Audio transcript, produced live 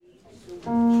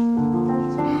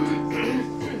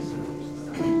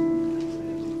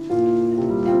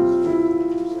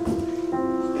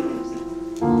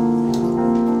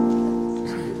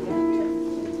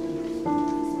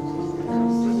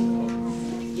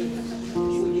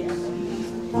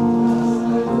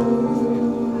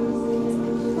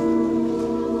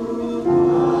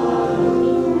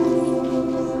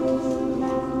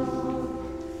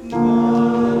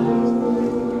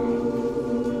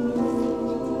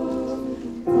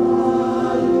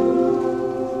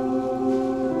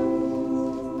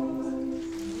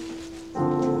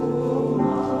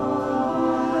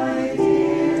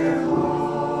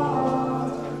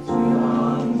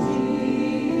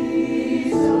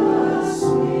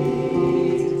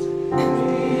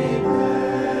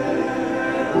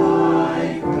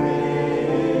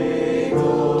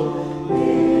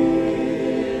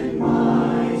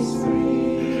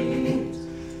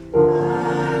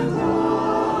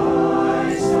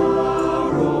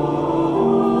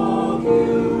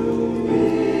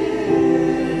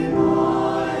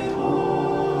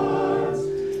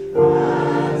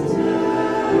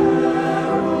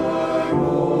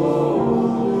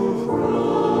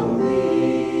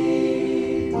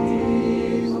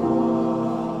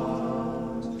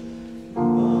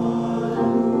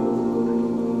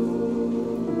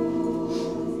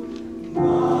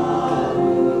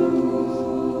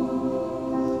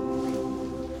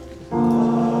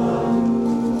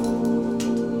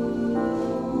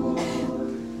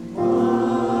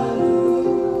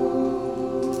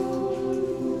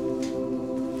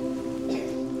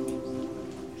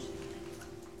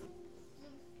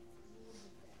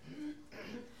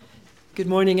Good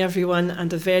morning, everyone,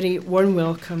 and a very warm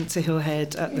welcome to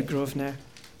Hillhead at the Grosvenor.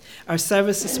 Our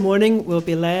service this morning will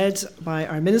be led by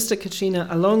our Minister Katrina,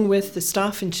 along with the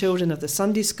staff and children of the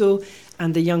Sunday School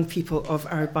and the young people of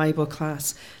our Bible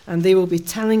class, and they will be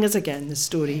telling us again the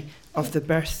story of the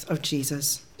birth of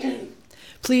Jesus.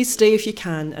 Please stay if you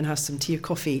can and have some tea or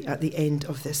coffee at the end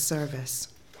of this service.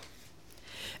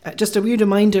 Just a wee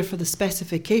reminder for the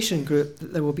specification group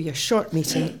that there will be a short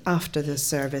meeting after this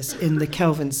service in the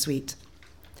Kelvin Suite.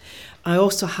 I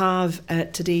also have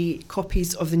today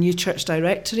copies of the new church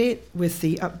directory with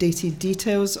the updated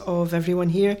details of everyone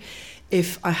here.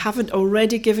 If I haven't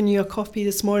already given you a copy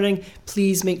this morning,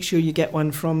 please make sure you get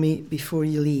one from me before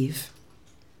you leave.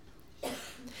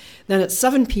 Then at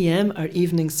 7 p.m, our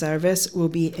evening service will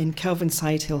be in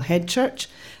Kelvinside Hillhead Church,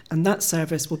 and that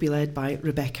service will be led by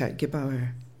Rebecca Gebauer.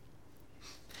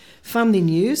 Family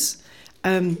news.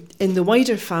 In the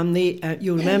wider family,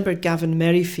 you'll remember Gavin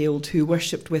Merrifield, who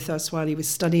worshipped with us while he was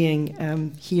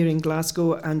studying here in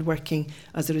Glasgow and working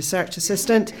as a research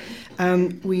assistant.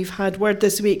 We've had word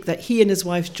this week that he and his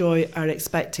wife Joy are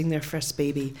expecting their first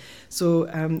baby. So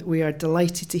we are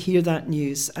delighted to hear that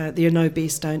news. They are now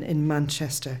based down in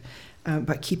Manchester,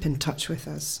 but keep in touch with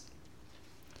us.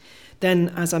 Then,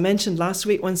 as I mentioned last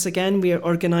week, once again, we are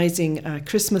organising a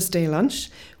Christmas Day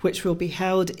lunch, which will be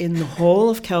held in the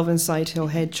hall of Kelvinside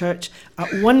Hillhead Church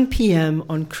at 1 p.m.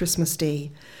 on Christmas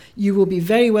Day. You will be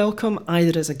very welcome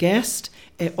either as a guest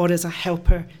or as a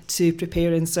helper to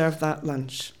prepare and serve that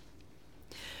lunch.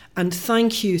 And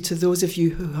thank you to those of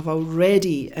you who have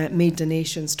already made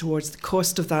donations towards the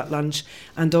cost of that lunch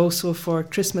and also for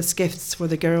Christmas gifts for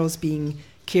the girls being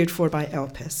cared for by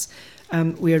Elpis.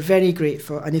 We are very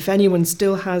grateful, and if anyone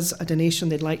still has a donation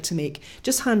they'd like to make,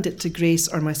 just hand it to Grace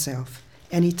or myself.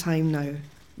 Any time now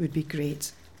would be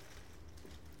great.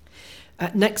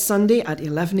 Next Sunday at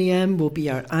 11 a.m. will be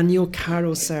our annual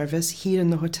carol service here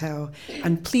in the hotel,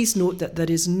 and please note that there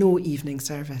is no evening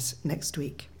service next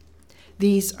week.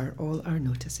 These are all our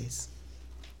notices.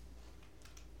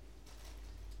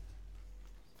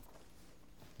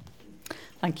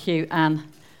 Thank you,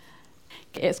 Anne.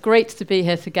 It's great to be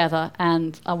here together,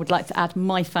 and I would like to add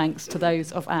my thanks to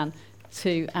those of Anne,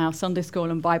 to our Sunday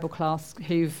School and Bible class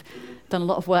who've done a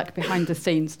lot of work behind the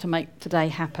scenes to make today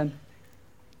happen.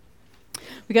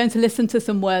 We're going to listen to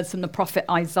some words from the prophet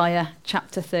Isaiah,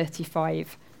 chapter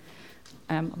 35.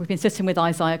 We've been sitting with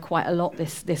Isaiah quite a lot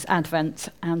this Advent,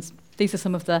 and these are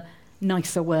some of the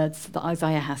nicer words that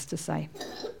Isaiah has to say.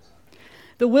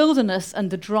 The wilderness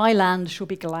and the dry land shall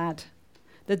be glad.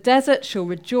 The desert shall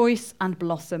rejoice and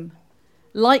blossom.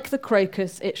 Like the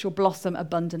crocus, it shall blossom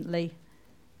abundantly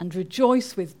and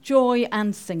rejoice with joy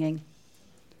and singing.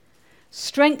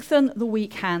 Strengthen the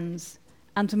weak hands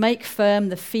and make firm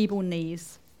the feeble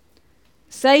knees.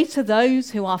 Say to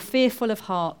those who are fearful of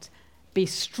heart, be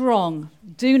strong,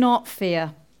 do not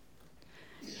fear.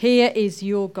 Here is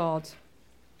your God.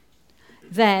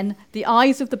 Then the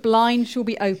eyes of the blind shall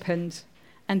be opened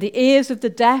and the ears of the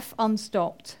deaf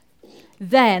unstopped.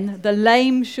 Then the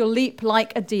lame shall leap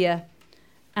like a deer,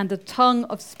 and the tongue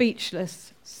of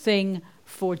speechless sing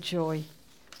for joy.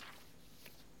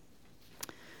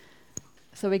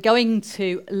 So we're going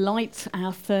to light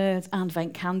our third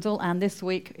Advent candle, and this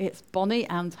week it's Bonnie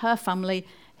and her family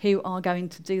who are going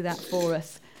to do that for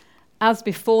us. As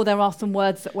before, there are some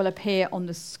words that will appear on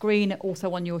the screen,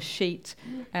 also on your sheet,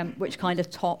 which kind of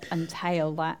top and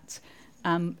tail that.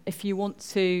 If you want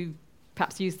to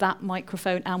perhaps use that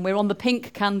microphone, and we're on the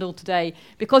pink candle today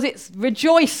because it's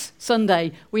Rejoice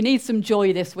Sunday. We need some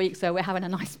joy this week, so we're having a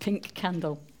nice pink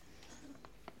candle.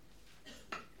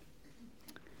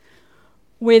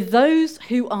 With those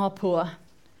who are poor,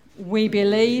 we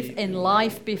believe in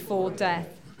life before death.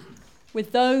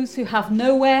 With those who have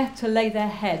nowhere to lay their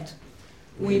head,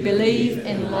 we believe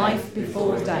in life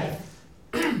before death.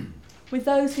 With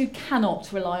those who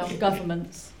cannot rely on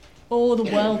governments or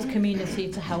the world community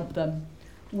to help them,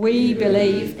 we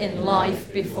believe in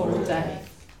life before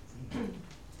death.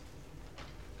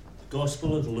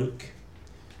 Gospel of Luke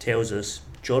tells us,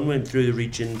 John went through the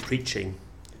region preaching,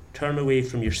 turn away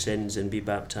from your sins and be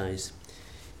baptized.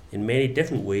 In many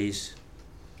different ways,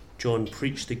 John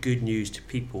preached the good news to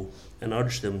people and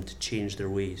urged them to change their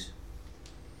ways.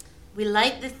 We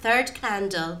light the third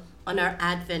candle on our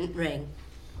Advent ring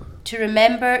to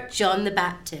remember John the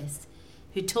Baptist,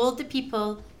 who told the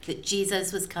people that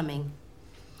Jesus was coming.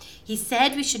 He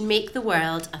said we should make the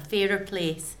world a fairer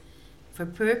place for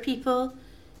poor people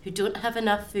who don't have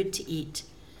enough food to eat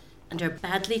and are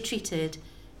badly treated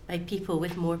by people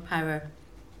with more power.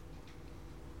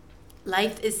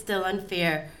 Life is still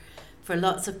unfair for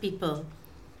lots of people,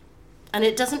 And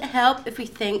it doesn't help if we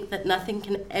think that nothing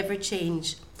can ever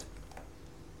change.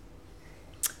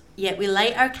 Yet we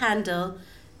light our candle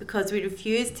because we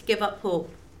refuse to give up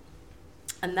hope.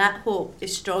 And that hope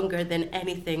is stronger than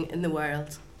anything in the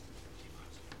world.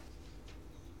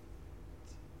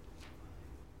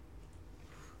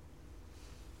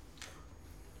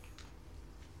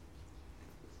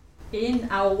 In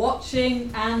our watching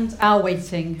and our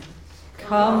waiting,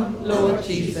 come, Lord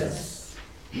Jesus.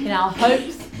 In our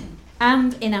hopes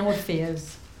and in our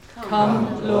fears,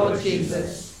 come, Lord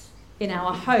Jesus. In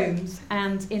our homes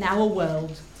and in our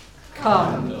world,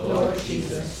 come, Lord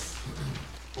Jesus.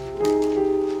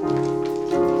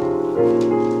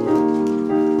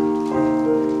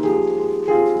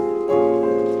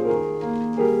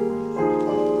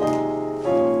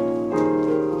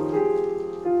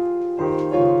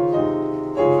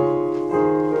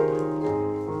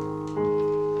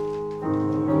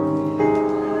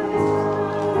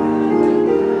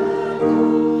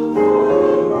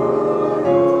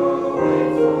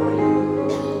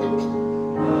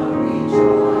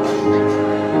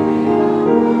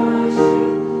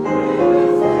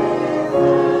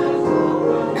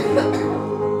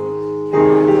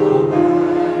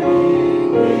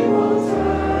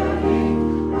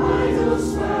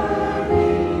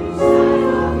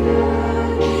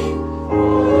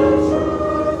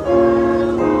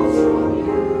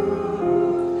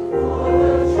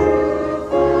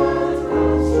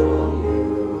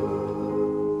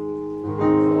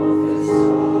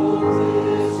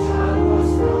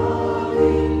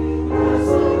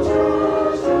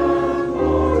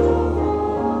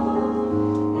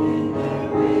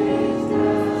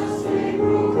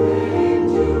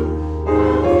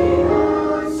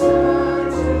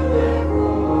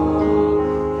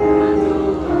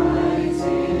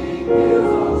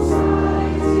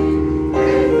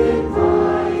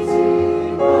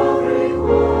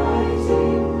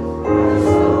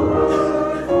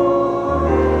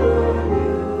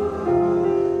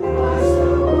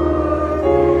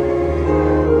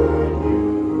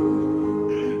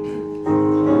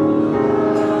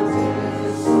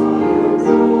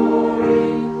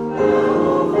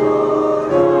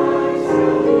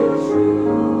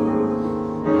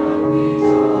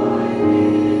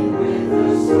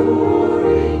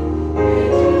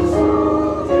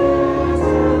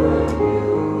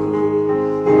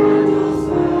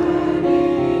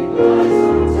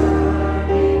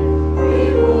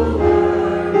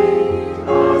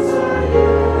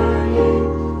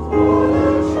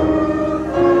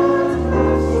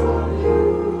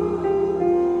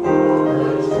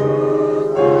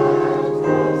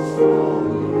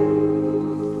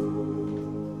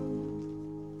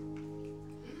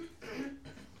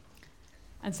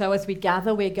 And so as we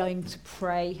gather, we're going to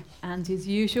pray. And as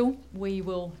usual, we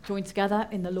will join together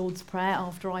in the Lord's Prayer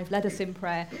after I've led us in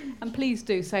prayer. And please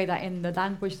do say that in the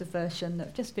language, the version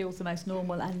that just feels the most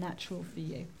normal and natural for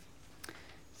you.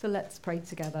 So let's pray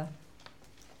together.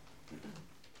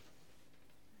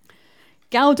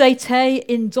 Gaudete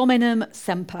in Dominum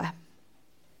semper.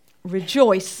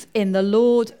 Rejoice in the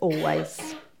Lord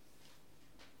always.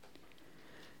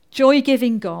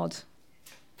 Joy-giving God,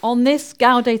 on this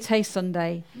Gaudete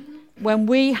Sunday, when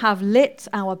we have lit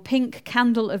our pink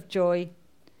candle of joy,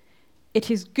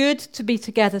 it is good to be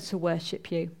together to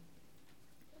worship you.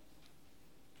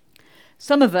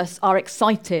 Some of us are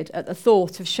excited at the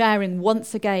thought of sharing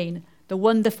once again the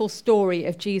wonderful story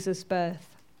of Jesus'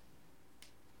 birth.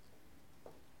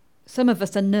 Some of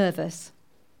us are nervous,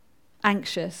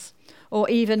 anxious, or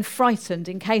even frightened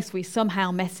in case we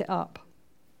somehow mess it up.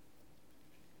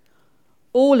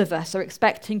 All of us are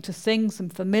expecting to sing some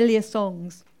familiar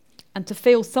songs and to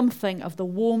feel something of the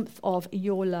warmth of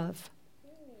your love.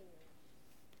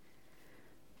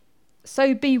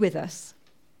 So be with us,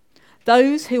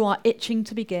 those who are itching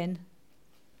to begin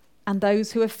and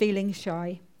those who are feeling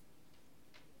shy.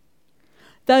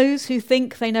 Those who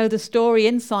think they know the story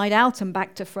inside out and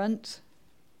back to front,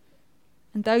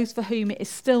 and those for whom it is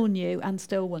still new and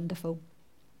still wonderful.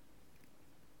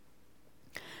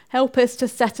 Help us to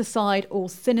set aside all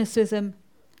cynicism,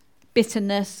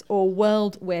 bitterness, or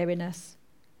world weariness,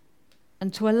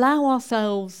 and to allow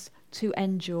ourselves to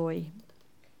enjoy.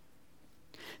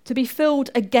 To be filled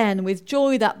again with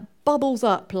joy that bubbles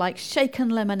up like shaken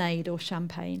lemonade or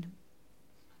champagne.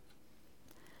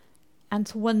 And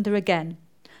to wonder again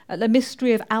at the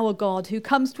mystery of our God, who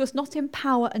comes to us not in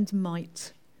power and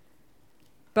might,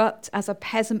 but as a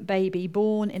peasant baby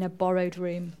born in a borrowed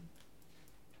room.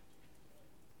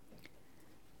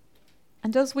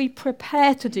 And as we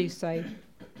prepare to do so,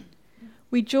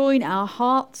 we join our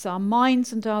hearts, our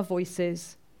minds, and our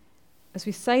voices as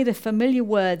we say the familiar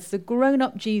words the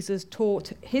grown-up Jesus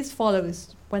taught his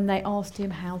followers when they asked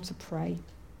him how to pray.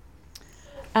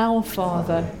 Our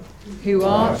Father, who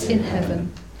art in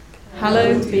heaven,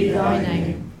 hallowed be thy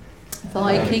name.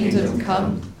 Thy kingdom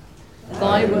come,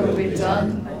 thy will be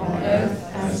done on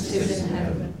earth as it is in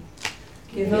heaven.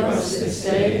 Give us this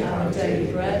day our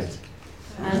daily bread,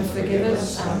 and forgive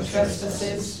us our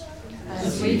trespasses,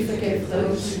 as we forgive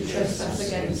those who trespass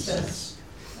against us.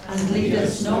 And lead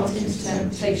us not into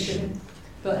temptation,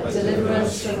 but deliver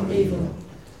us from evil.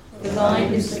 For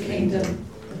thine is the kingdom,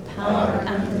 the power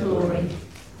and the glory,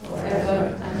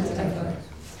 forever and ever.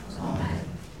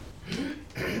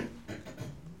 Amen.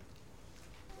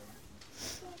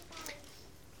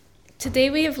 Today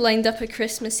we have lined up a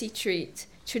Christmassy treat.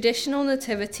 Traditional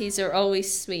nativities are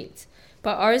always sweet,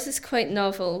 but ours is quite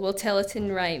novel. We'll tell it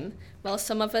in rhyme, while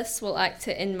some of us will act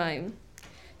it in mime.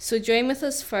 So join with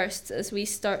us first as we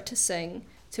start to sing,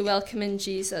 to welcome in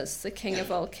Jesus, the King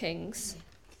of all kings.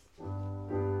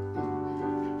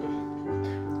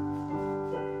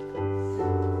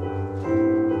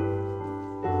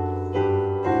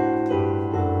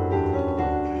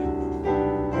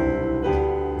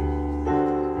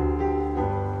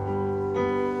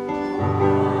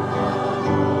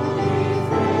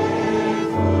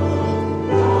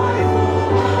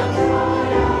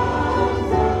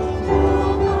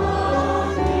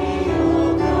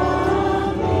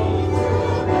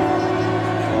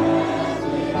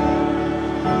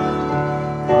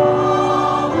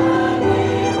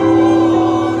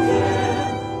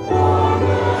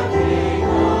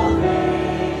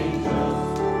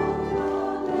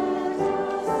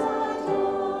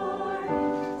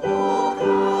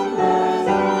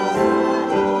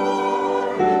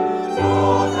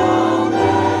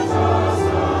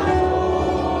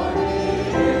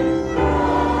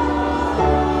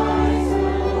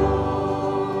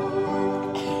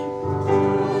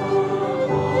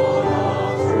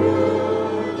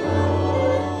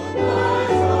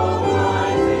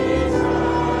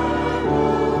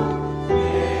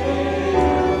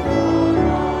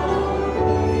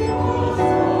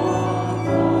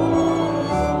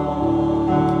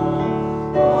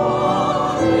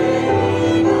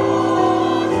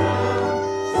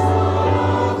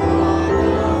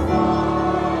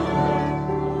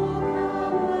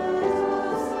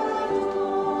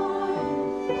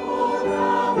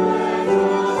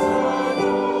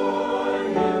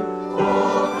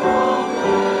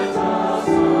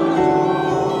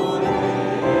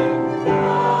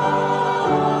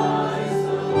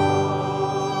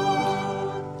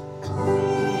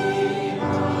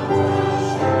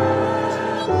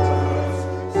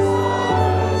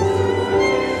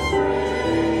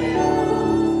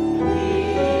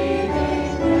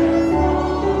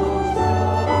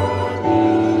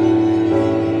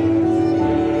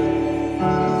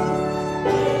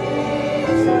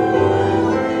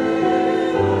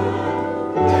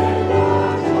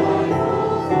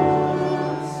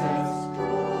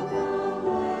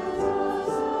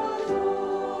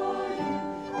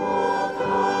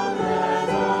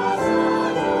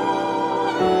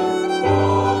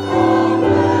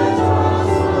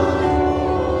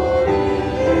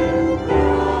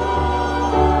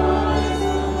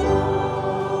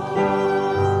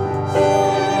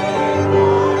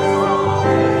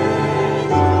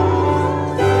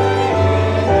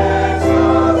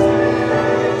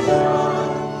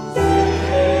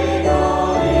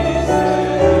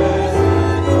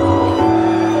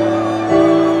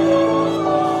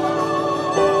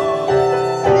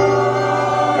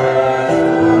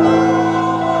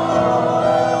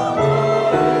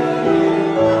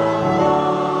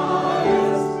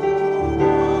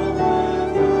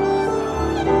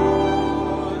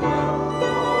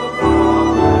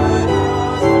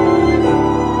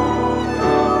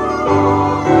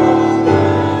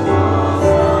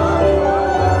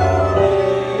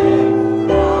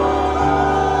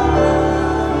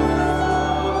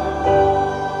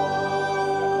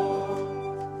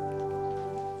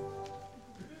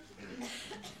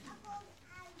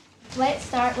 Let's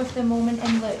start with the moment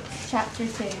in Luke chapter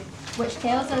 2, which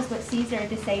tells us what Caesar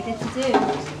decided to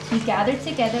do. He gathered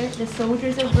together the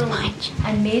soldiers of Rome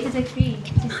and made a decree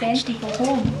to send people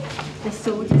home. The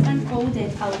soldiers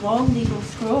unfolded a long legal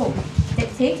scroll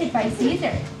dictated by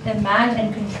Caesar, the man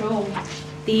in control.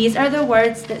 These are the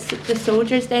words that the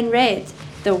soldiers then read,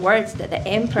 the words that the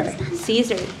emperor,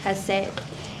 Caesar, has said.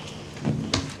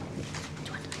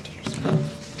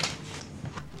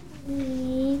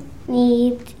 We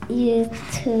need you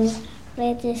to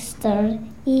register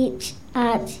each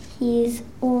at his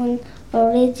own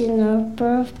original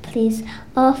birthplace.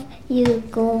 Off you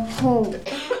go home.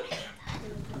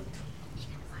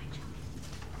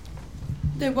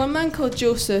 There one man called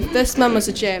Joseph. This man was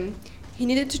a gem. He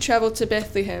needed to travel to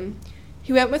Bethlehem.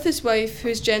 He went with his wife, who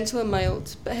was gentle and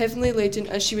mild, but heavily laden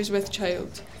as she was with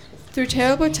child. Through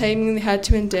terrible timing they had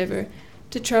to endeavour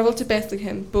to travel to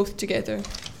Bethlehem, both together.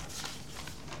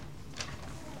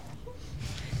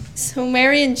 So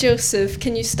Mary and Joseph,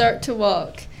 can you start to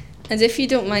walk? And if you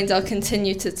don't mind, I'll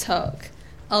continue to talk.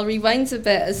 I'll rewind a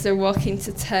bit as they're walking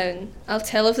to town. I'll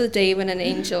tell of the day when an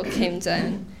angel came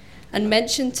down and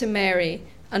mentioned to Mary,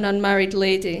 an unmarried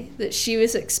lady, that she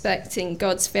was expecting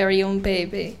God's very own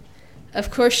baby.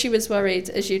 Of course she was worried,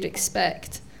 as you'd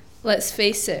expect. Let's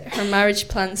face it, her marriage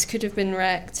plans could have been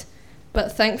wrecked.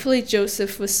 But thankfully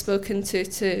Joseph was spoken to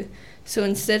too, so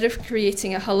instead of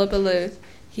creating a hullabaloo,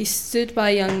 he stood by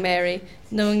young Mary,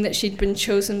 knowing that she'd been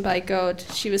chosen by God.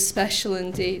 She was special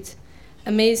indeed.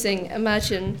 Amazing.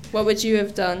 Imagine, what would you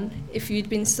have done if you'd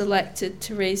been selected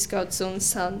to raise God's own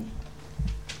son?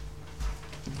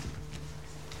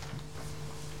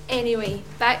 Anyway,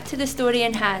 back to the story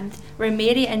in hand, where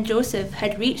Mary and Joseph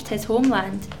had reached his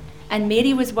homeland. And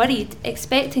Mary was worried,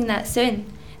 expecting that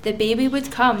soon the baby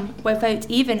would come without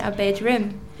even a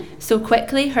bedroom. So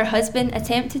quickly her husband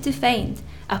attempted to find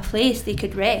a place they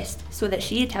could rest so that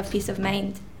she'd have peace of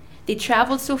mind. They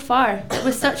travelled so far, it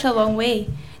was such a long way,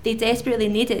 they desperately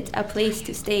needed a place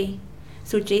to stay.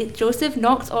 So Joseph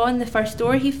knocked on the first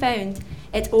door he found.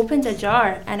 It opened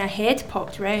ajar and a head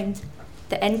popped round.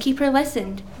 The innkeeper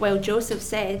listened while Joseph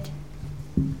said,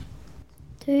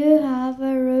 Do you have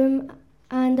a room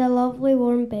and a lovely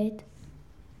warm bed?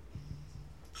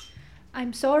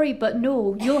 I'm sorry, but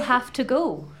no, you'll have to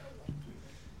go.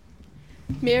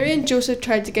 Mary and Joseph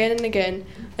tried again and again,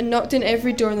 and knocked on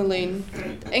every door in the lane.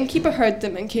 The innkeeper heard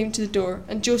them and came to the door,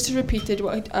 and Joseph repeated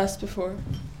what he'd asked before.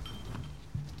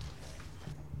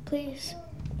 Please,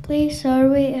 sir,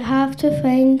 we have to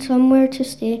find somewhere to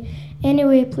stay.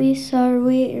 Anyway, please, sir,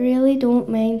 we really don't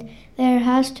mind. There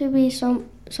has to be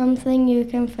something you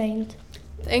can find.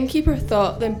 The innkeeper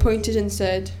thought, then pointed and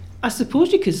said, I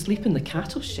suppose you could sleep in the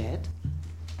cattle shed.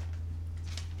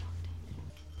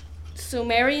 So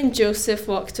Mary and Joseph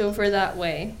walked over that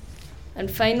way and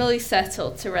finally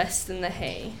settled to rest in the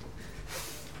hay.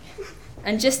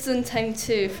 And just in time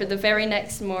too, for the very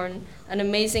next morn, an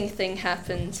amazing thing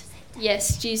happened.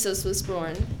 Yes, Jesus was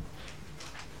born.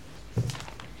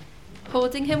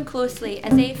 Holding him closely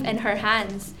as if in her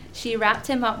hands, she wrapped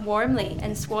him up warmly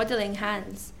in swaddling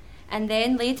hands, and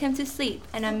then laid him to sleep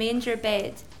in a manger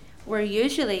bed, where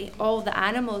usually all the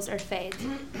animals are fed.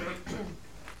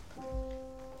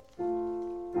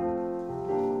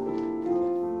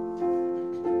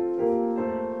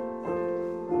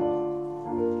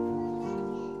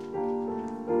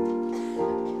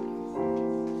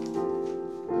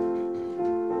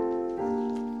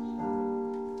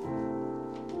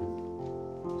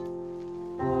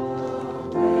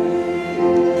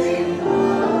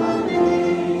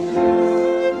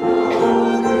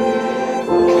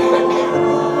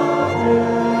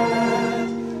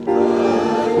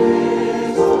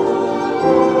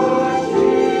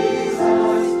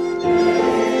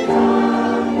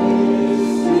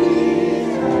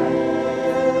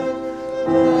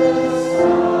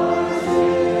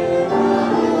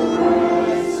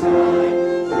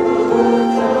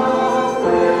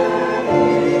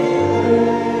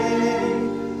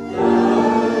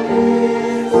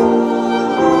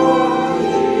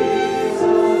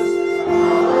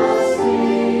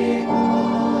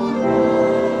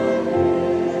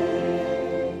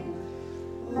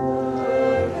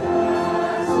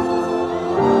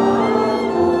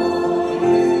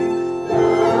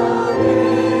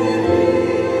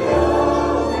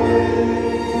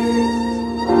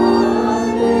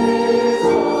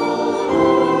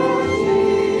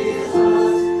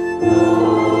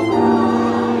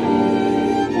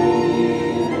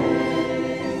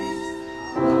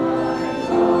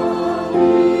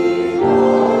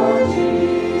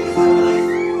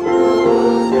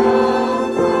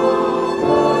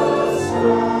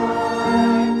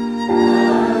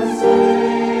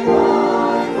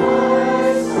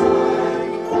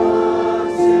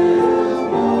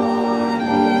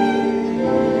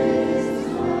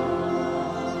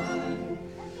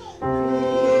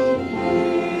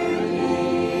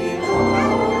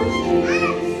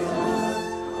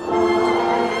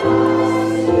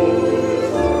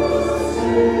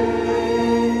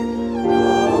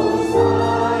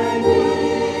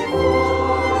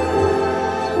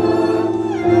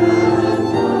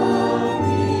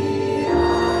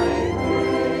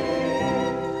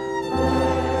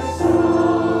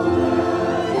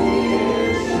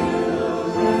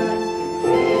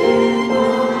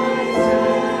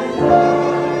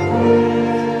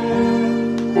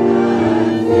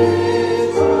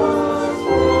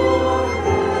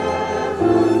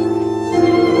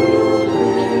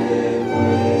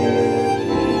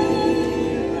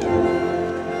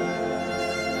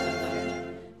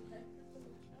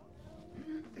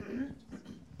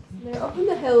 Now up in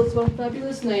the hills one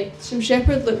fabulous night, some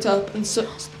shepherd looked up and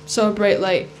saw a bright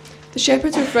light. The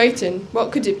shepherds were frightened.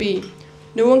 What could it be?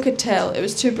 No one could tell, it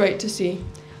was too bright to see.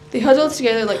 They huddled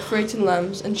together like frightened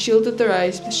lambs and shielded their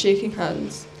eyes with shaking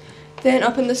hands. Then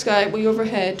up in the sky, way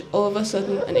overhead, all of a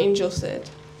sudden an angel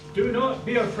said, "Do not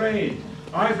be afraid.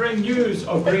 I bring news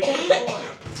of great joy.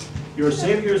 Your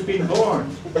Saviour has been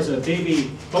born as a baby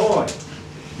boy.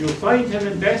 You'll find him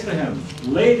in Bethlehem,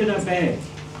 laid in a bed,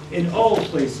 in all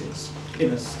places,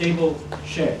 in a stable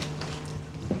shed."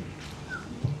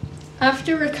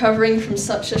 After recovering from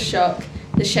such a shock,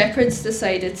 the shepherds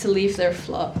decided to leave their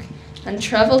flock and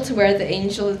travel to where the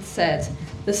angel had said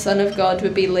the Son of God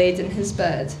would be laid in his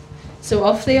bed. So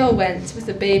off they all went with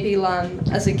a baby lamb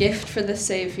as a gift for the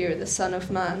Saviour, the Son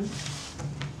of Man.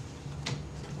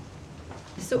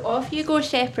 So off you go,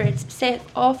 shepherds, set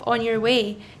off on your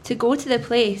way to go to the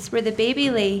place where the baby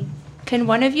lay. Can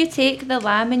one of you take the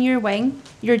lamb in your wing?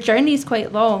 Your journey's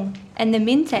quite long. In the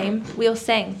meantime, we'll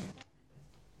sing.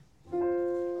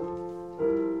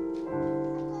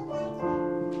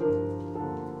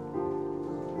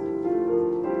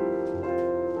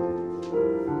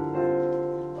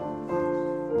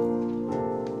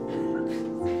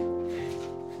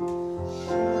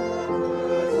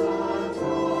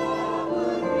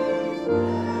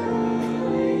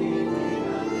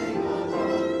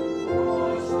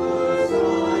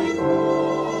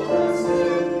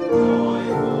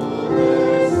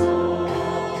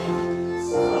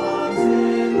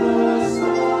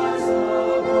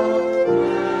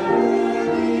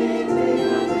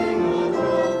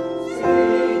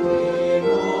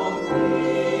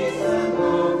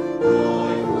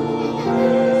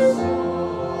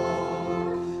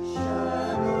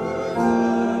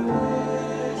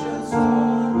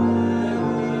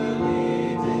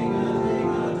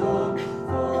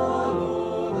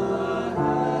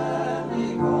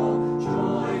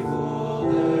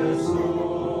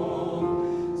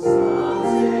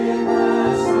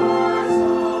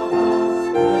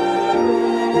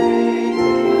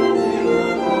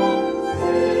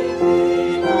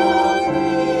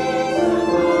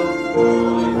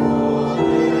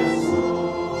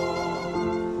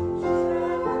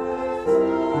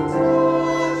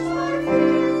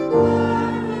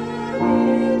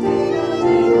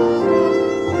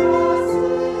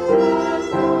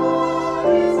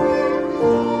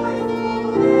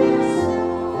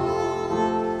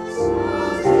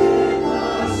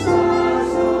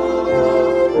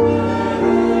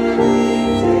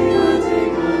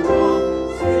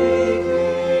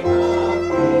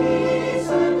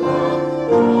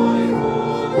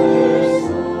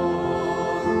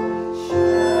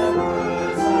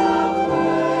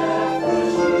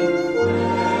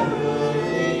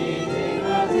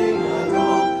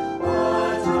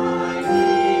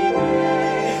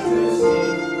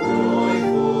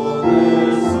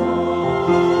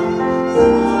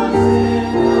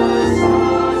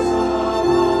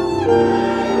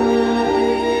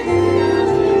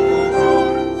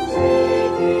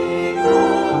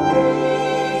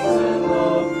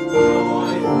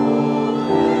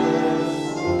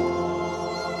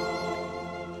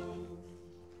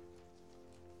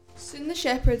 Soon the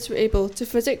shepherds were able to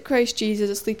visit Christ Jesus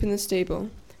asleep in the stable.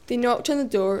 They knocked on the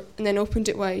door and then opened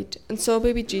it wide and saw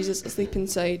baby Jesus asleep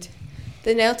inside.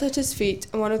 They knelt at his feet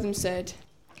and one of them said,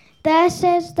 "This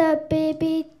is the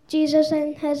baby Jesus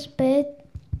in his bed."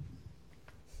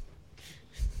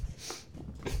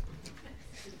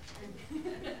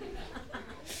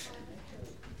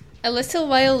 A little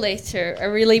while later, a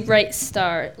really bright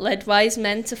star led wise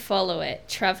men to follow it,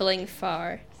 travelling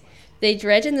far. They'd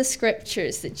read in the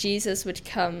scriptures that Jesus would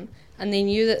come, and they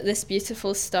knew that this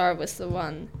beautiful star was the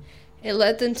one. It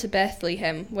led them to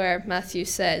Bethlehem, where Matthew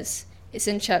says, it's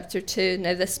in chapter 2,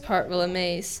 now this part will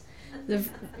amaze.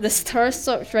 The star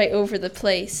stopped right over the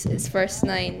place, it's verse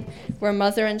 9, where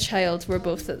mother and child were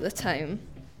both at the time.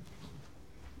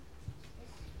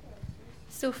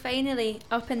 So finally,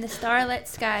 up in the starlit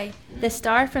sky, the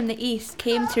star from the east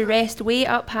came to rest way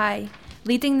up high,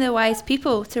 leading the wise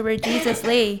people to where Jesus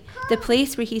lay, the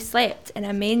place where he slept in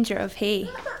a manger of hay.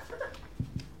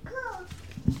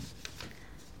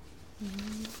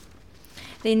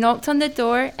 They knocked on the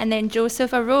door, and then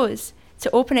Joseph arose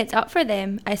to open it up for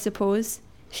them, I suppose.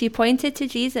 She pointed to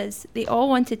Jesus, they all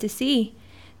wanted to see.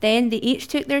 Then they each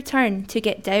took their turn to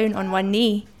get down on one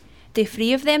knee. The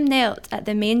three of them knelt at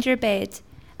the manger bed,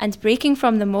 and breaking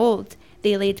from the mould,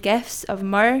 they laid gifts of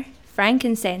myrrh,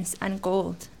 frankincense, and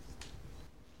gold.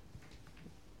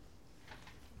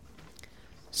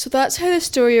 So that's how the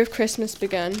story of Christmas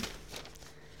began.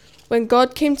 When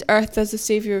God came to earth as the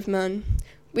Saviour of man.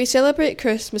 We celebrate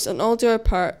Christmas and all do our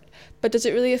part but does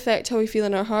it really affect how we feel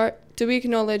in our heart? Do we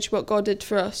acknowledge what God did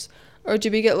for us, or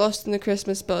do we get lost in the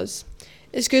Christmas buzz?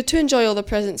 It's good to enjoy all the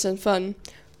presents and fun,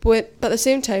 but at the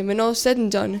same time, when all is said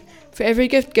and done, for every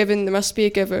gift given there must be a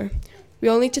giver. We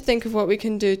all need to think of what we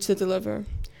can do to deliver.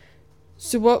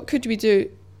 So what could we do?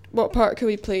 What part could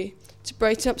we play to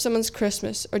brighten up someone's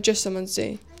Christmas or just someone's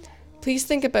day? Please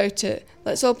think about it.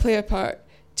 Let's all play our part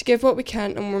to give what we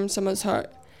can and warm someone's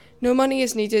heart. No money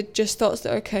is needed, just thoughts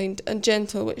that are kind and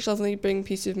gentle, which lovingly bring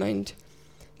peace of mind.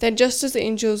 Then just as the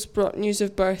angels brought news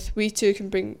of birth, we too can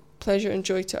bring pleasure and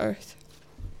joy to earth.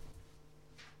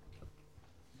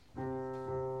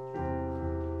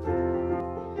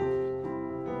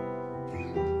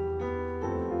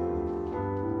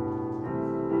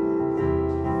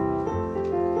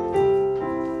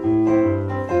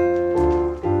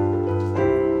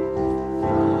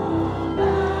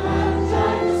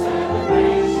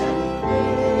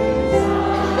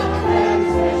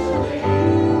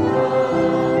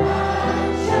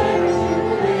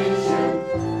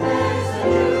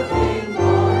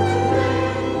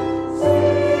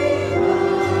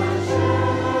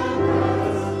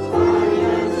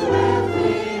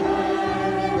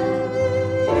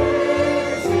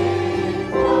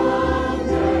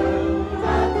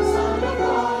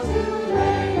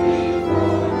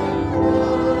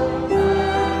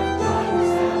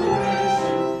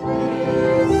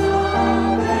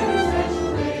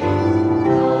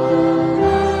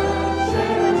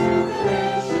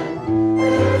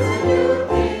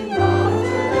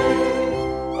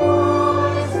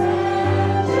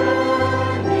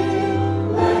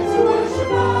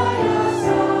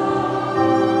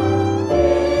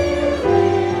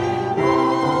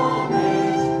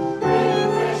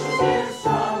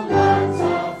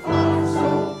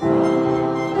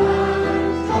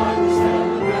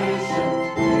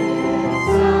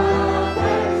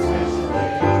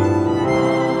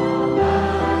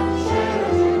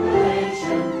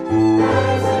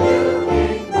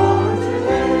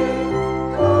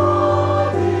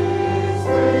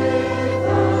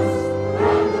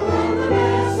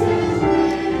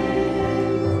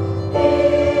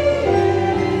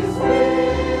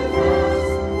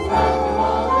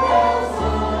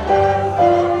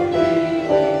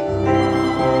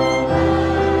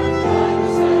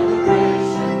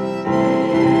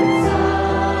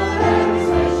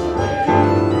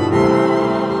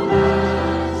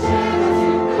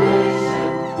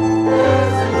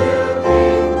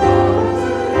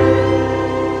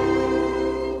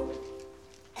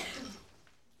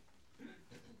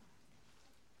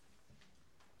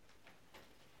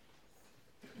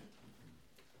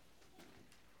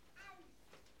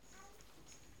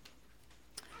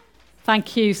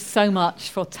 Thank you so much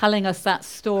for telling us that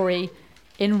story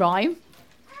in rhyme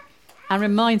and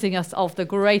reminding us of the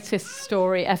greatest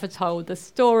story ever told, the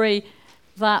story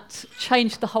that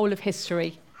changed the whole of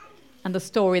history and the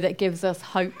story that gives us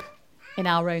hope in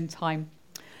our own time.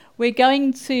 We're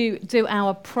going to do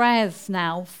our prayers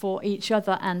now for each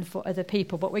other and for other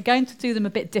people, but we're going to do them a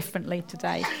bit differently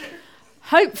today.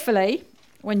 Hopefully,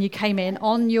 when you came in,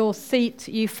 on your seat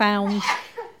you found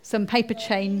some paper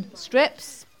chain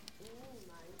strips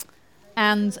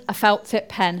and a felt tip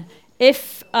pen.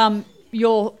 If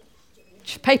your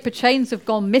paper chains have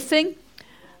gone missing,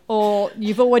 or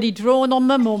you've already drawn on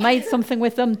them or made something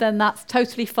with them, then that's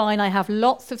totally fine. I have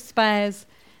lots of spares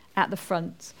at the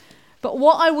front. But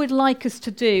what I would like us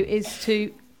to do is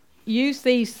to use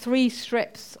these 3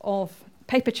 strips of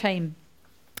paper chain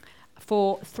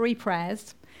for 3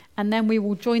 prayers, and then we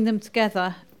will join them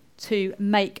together to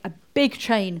make a big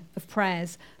chain of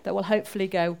prayers that will hopefully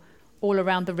go all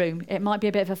around the room. It might be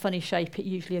a bit of a funny shape. It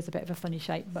usually is a bit of a funny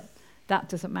shape, but that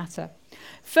doesn't matter.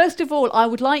 First of all, I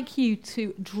would like you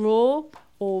to draw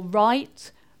or write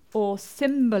or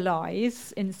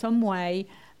symbolize in some way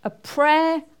a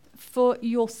prayer for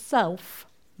yourself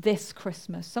this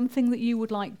Christmas, something that you would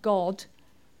like God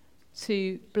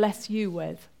to bless you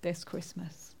with this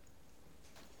Christmas.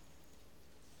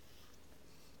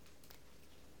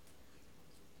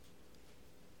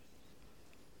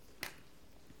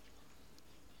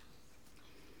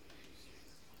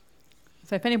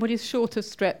 So if anybody's short of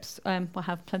strips, I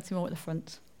have plenty more at the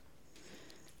front.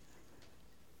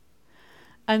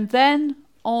 And then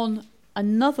on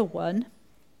another one,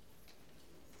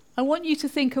 I want you to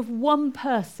think of one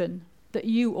person that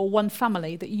you, or one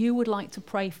family that you would like to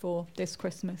pray for this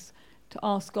Christmas, to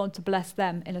ask God to bless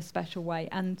them in a special way,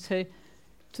 and to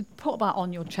put that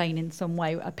on your chain in some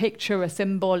way, a picture, a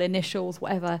symbol, initials,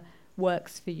 whatever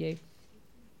works for you.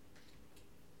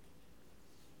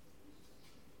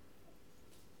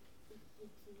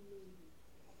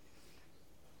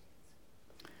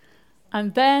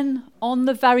 And then on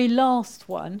the very last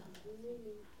one,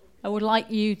 I would like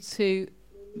you to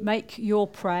make your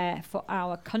prayer for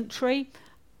our country,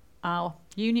 our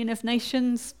Union of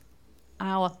Nations,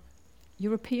 our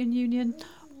European Union,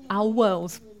 our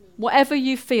world. Whatever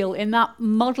you feel in that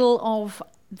model of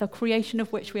the creation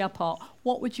of which we are part,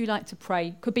 what would you like to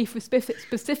pray? Could be for a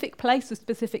specific place, a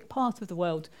specific part of the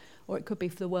world, or it could be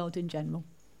for the world in general.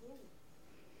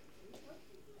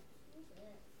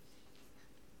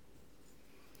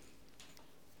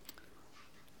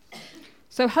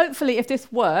 So hopefully if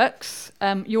this works,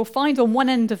 you'll find on one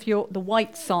end of the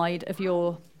white side of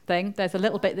your thing, there's a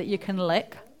little bit that you can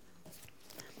lick,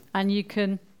 and you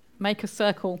can make a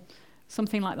circle,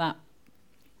 something like that.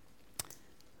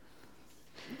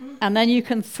 And then you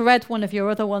can thread one of your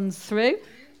other ones through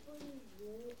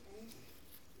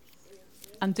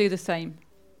and do the same.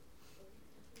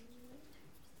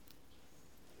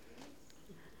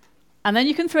 And then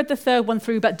you can thread the third one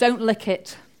through, but don't lick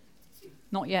it.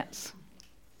 Not yet.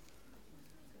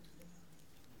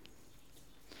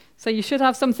 So you should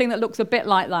have something that looks a bit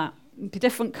like that.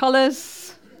 Different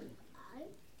colours.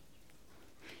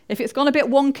 If it's gone a bit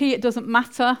wonky, it doesn't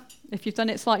matter. If you've done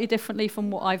it slightly differently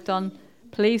from what I've done,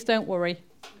 please don't worry.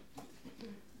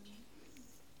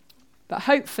 But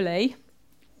hopefully,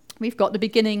 we've got the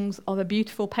beginnings of a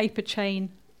beautiful paper chain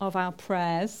of our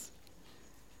prayers.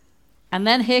 And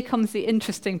then here comes the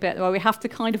interesting bit where we have to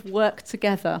kind of work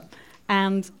together.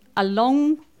 And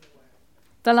along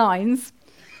the lines,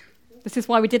 this is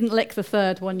why we didn't lick the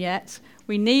third one yet,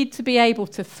 we need to be able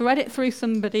to thread it through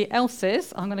somebody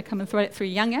else's. I'm going to come and thread it through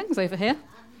Yang Yang's over here.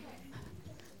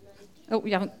 Oh,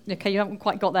 you haven't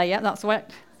quite got there yet. That's all right.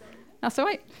 That's all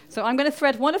right. So I'm going to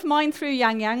thread one of mine through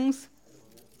Yang Yang's.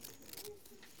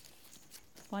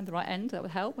 Find the right end. That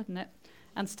would help, wouldn't it?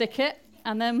 And stick it.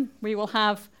 And then we will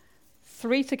have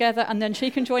 3 together. And then she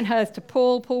can join hers to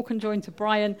Paul. Paul can join to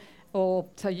Brian or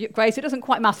to Grace. It doesn't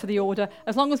quite matter the order.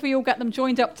 As long as we all get them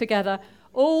joined up together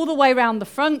all the way around the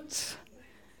front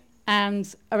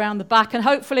and around the back. And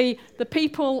hopefully the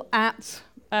people at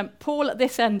Paul at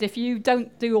this end, if you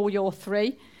don't do all your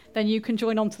 3, then you can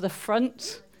join on to the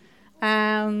front.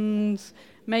 And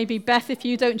maybe Beth, if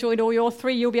you don't join all your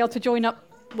 3, you'll be able to join up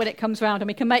when it comes round. And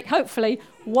we can make, hopefully,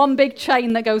 one big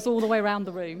chain that goes all the way around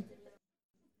the room.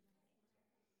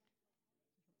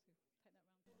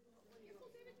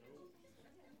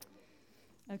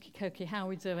 Okie dokie, how are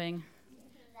we doing?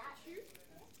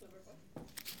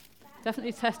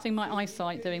 Definitely testing my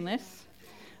eyesight doing this.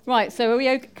 Right, so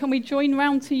can we join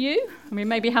round to you? I mean,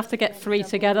 maybe have to get 3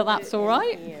 together, that's all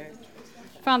right.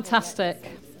 Fantastic.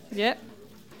 Yep.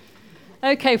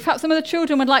 Okay, perhaps some of the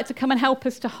children would like to come and help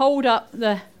us to hold up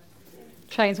the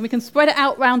chains. And we can spread it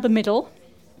out round the middle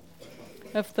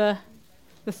of the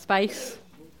space.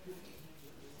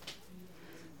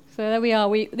 So there we are.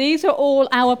 These are all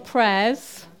our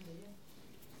prayers.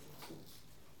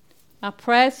 Our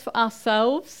prayers for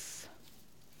ourselves.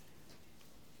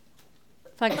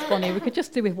 Thanks, Bonnie. We could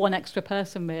just do with one extra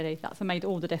person, really. That's made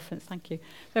all the difference. Thank you.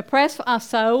 So prayers for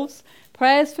ourselves,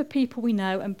 prayers for people we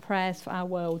know, and prayers for our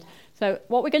world. So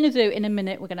what we're going to do in a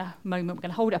minute, we're going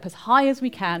to hold it up as high as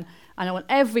we can, and I want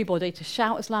everybody to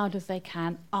shout as loud as they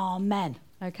can, Amen.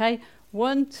 Okay?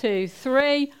 1, 2,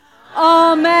 3.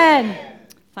 Amen.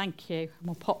 Thank you. And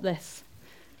we'll pop this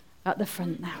at the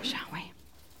front now, shall we?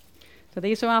 So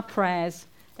these are our prayers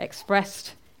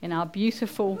expressed in our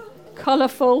beautiful,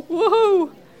 colourful,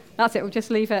 woohoo! That's it, we'll just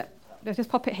leave it. Let's just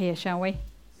pop it here, shall we?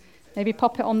 Maybe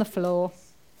pop it on the floor.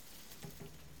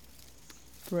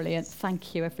 Brilliant.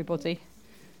 Thank you, everybody.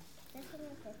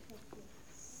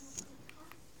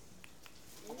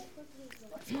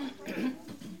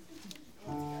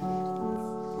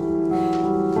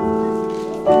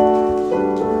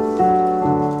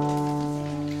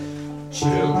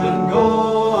 Children,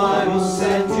 go, I will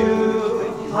send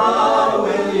you. How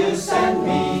will you send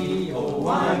me? Oh,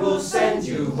 I will send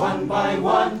you one by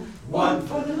one. One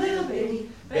for the little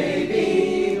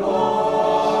baby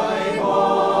boy,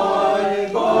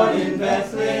 born in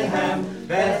Bethlehem,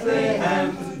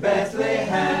 Bethlehem,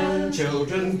 Bethlehem.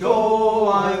 Children, go,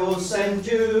 I will send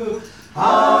you.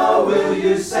 How will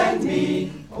you send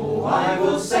me? Oh, I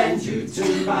will send you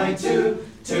 2 by 2.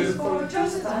 2 for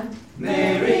Joseph and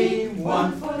Mary,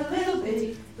 1 for the little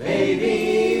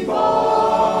baby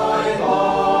boy,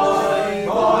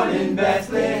 born in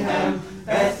Bethlehem,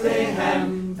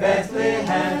 Bethlehem,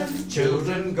 Bethlehem.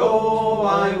 Children, go,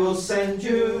 I will send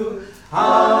you.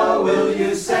 How will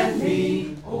you send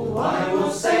me? Oh, I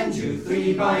will send you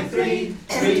 3 by 3.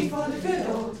 3 for the good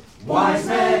old wise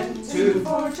men, 2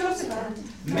 for Joseph and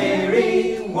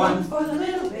Mary, 1 for the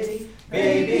little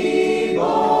baby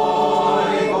boy.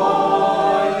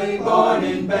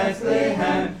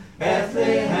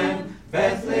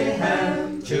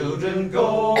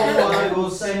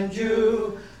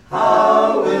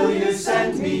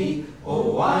 me.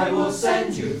 Oh, I will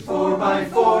send you 4 by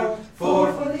 4.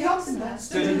 4 for the oxen that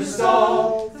stood in the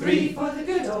stall, 3 for the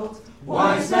good old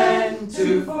wise men,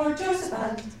 2 for Joseph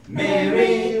and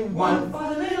Mary, 1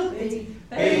 for the little bitty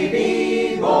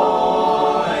baby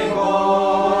boy,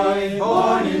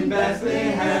 born in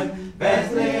Bethlehem,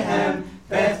 Bethlehem,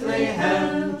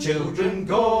 Bethlehem. Children,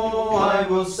 go, I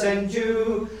will send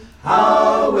you.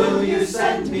 How will you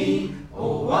send me?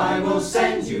 Oh, I will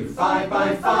send you 5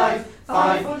 by 5.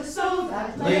 5 for the soul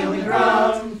that lay on the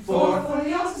ground, 4 for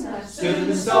the oxen that stood in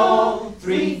the stall,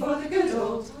 3 for the good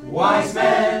old wise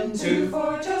men, 2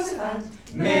 for Joseph and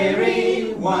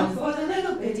Mary, 1 for the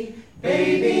little bitty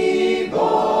baby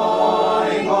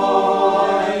boy,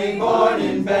 born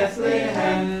in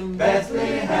Bethlehem,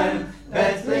 Bethlehem,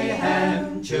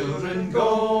 Bethlehem. Children,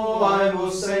 go, I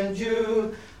will send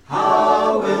you.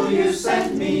 How will you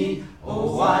send me?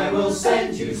 Oh, I will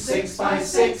send you 6 by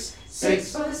 6.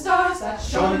 6 for the stars that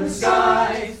shone in the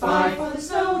sky, 5 for the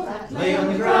snow that lay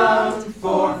on the ground,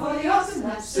 4 for the oxen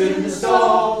that stood in the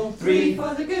stall, 3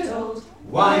 for the good old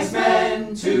wise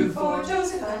men, 2 for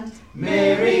Joseph and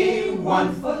Mary,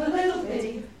 1 for the little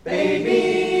bitty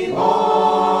baby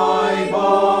boy,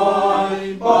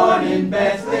 born in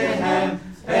Bethlehem,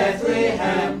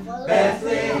 Bethlehem,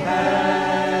 Bethlehem.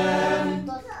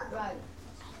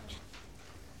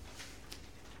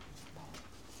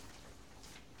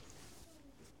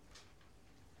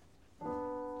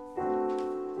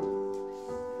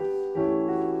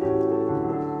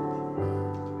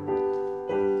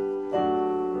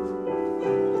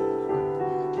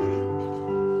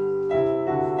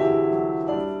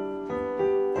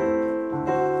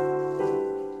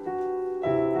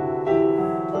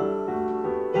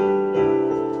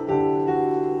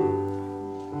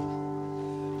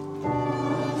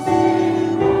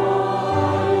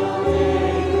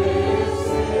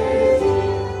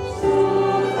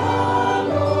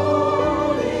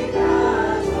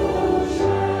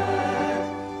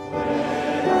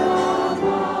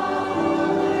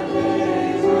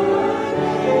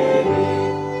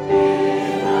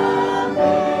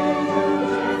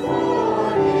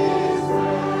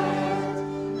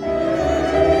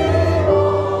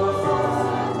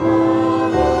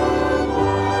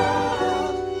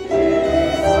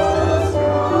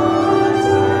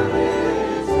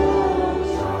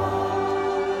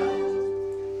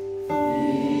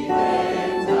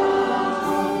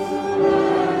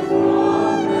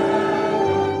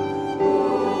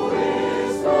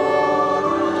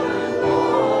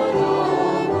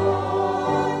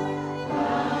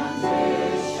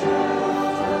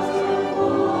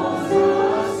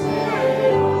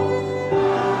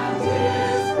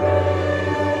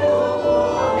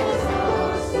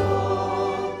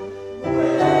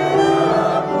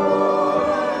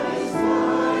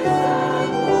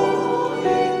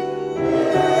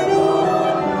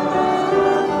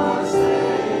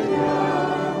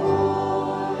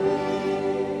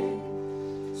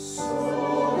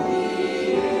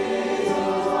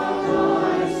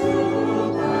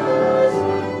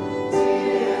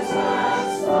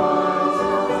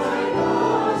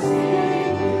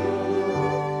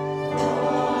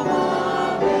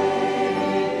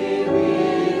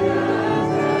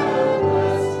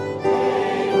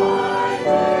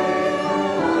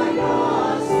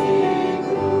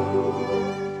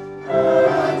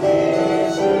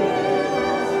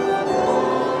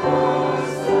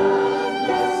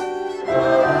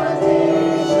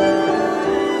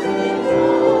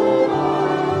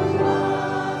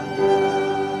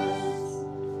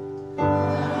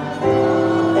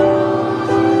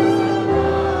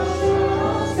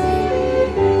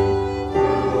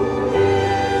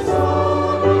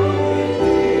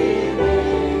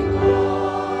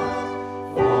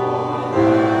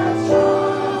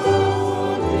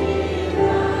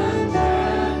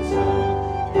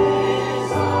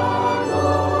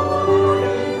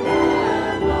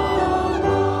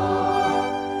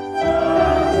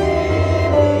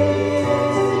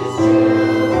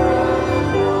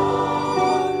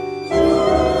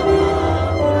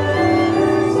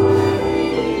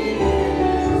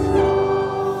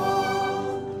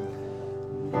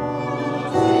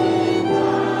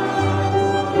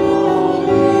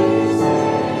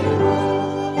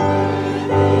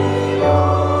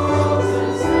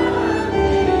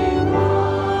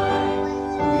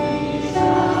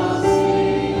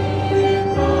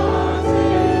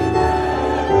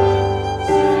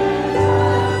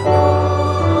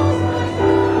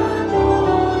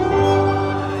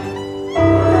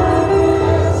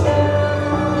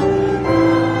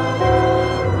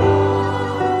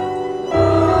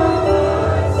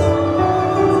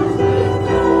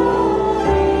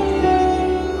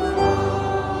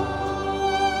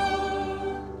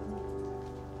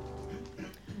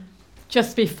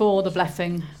 Just before the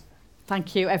blessing,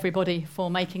 thank you everybody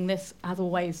for making this, as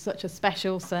always, such a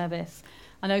special service.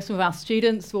 I know some of our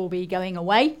students will be going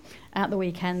away at the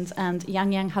weekend, and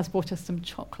Yang Yang has brought us some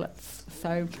chocolates.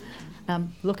 So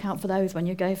look out for those when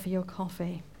you go for your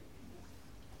coffee.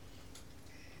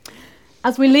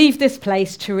 As we leave this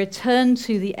place to return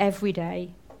to the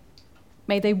everyday,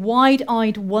 may the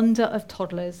wide-eyed wonder of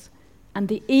toddlers and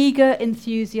the eager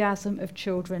enthusiasm of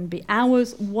children be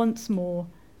ours once more,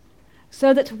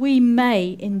 so that we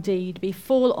may indeed be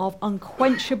full of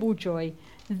unquenchable joy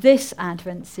this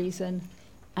Advent season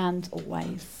and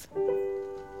always.